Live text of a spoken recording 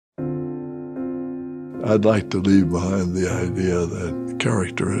I'd like to leave behind the idea that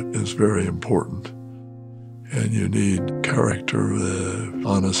character is very important. And you need character,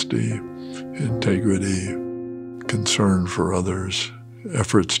 honesty, integrity, concern for others,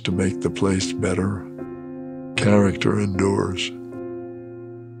 efforts to make the place better. Character endures.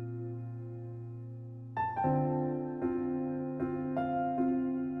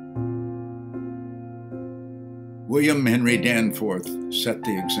 William Henry Danforth set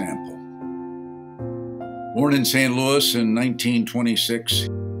the example. Born in St. Louis in 1926,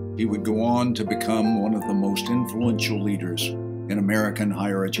 he would go on to become one of the most influential leaders in American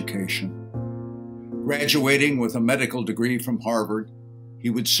higher education. Graduating with a medical degree from Harvard, he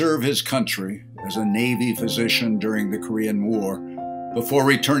would serve his country as a Navy physician during the Korean War before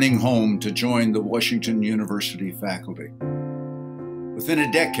returning home to join the Washington University faculty. Within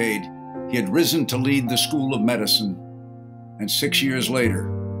a decade, he had risen to lead the School of Medicine, and 6 years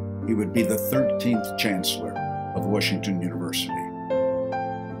later, he would be the 13th Chancellor of Washington University.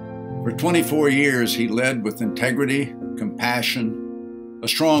 For 24 years, he led with integrity, compassion, a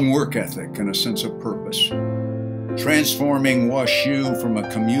strong work ethic, and a sense of purpose, transforming WashU from a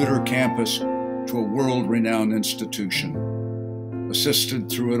commuter campus to a world-renowned institution,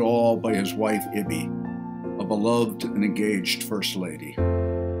 assisted through it all by his wife, Ibby, a beloved and engaged First Lady.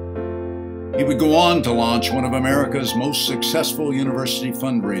 He would go on to launch one of America's most successful university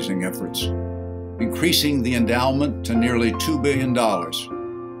fundraising efforts, increasing the endowment to nearly $2 billion,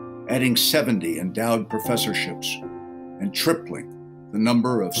 adding 70 endowed professorships, and tripling the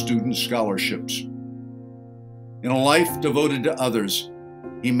number of student scholarships. In a life devoted to others,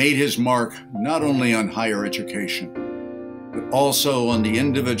 he made his mark not only on higher education, but also on the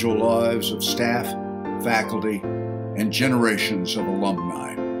individual lives of staff, faculty, and generations of alumni.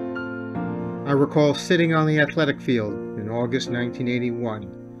 I recall sitting on the athletic field in August 1981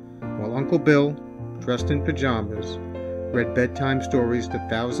 while Uncle Bill, dressed in pajamas, read bedtime stories to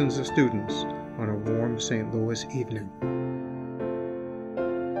thousands of students on a warm St. Louis evening.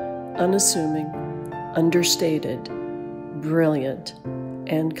 Unassuming, understated, brilliant,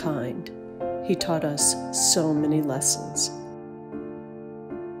 and kind, he taught us so many lessons.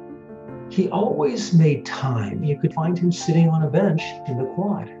 He always made time. You could find him sitting on a bench in the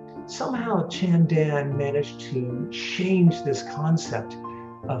quad. Somehow Chandan managed to change this concept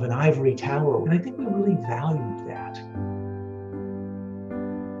of an ivory tower, and I think we really valued that.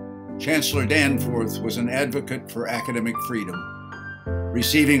 Chancellor Danforth was an advocate for academic freedom,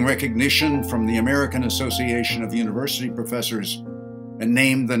 receiving recognition from the American Association of University Professors and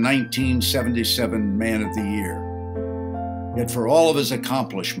named the 1977 Man of the Year. Yet for all of his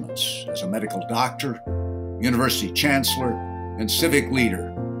accomplishments as a medical doctor, university chancellor, and civic leader,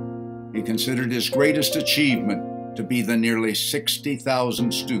 he considered his greatest achievement to be the nearly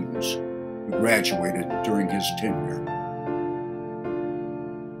 60,000 students who graduated during his tenure.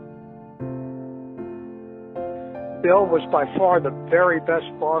 Bill was by far the very best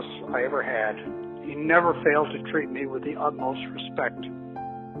boss I ever had. He never failed to treat me with the utmost respect.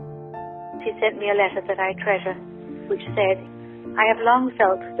 He sent me a letter that I treasure, which said, "I have long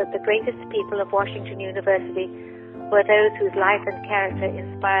felt that the greatest people of Washington University were those whose life and character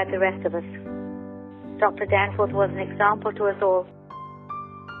inspired the rest of us. Dr. Danforth was an example to us all."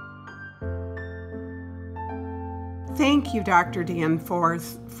 Thank you, Dr.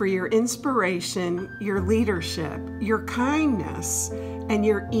 Danforth, for your inspiration, your leadership, your kindness, and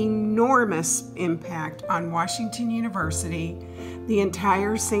your enormous impact on Washington University, the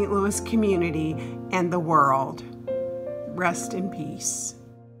entire St. Louis community, and the world. Rest in peace.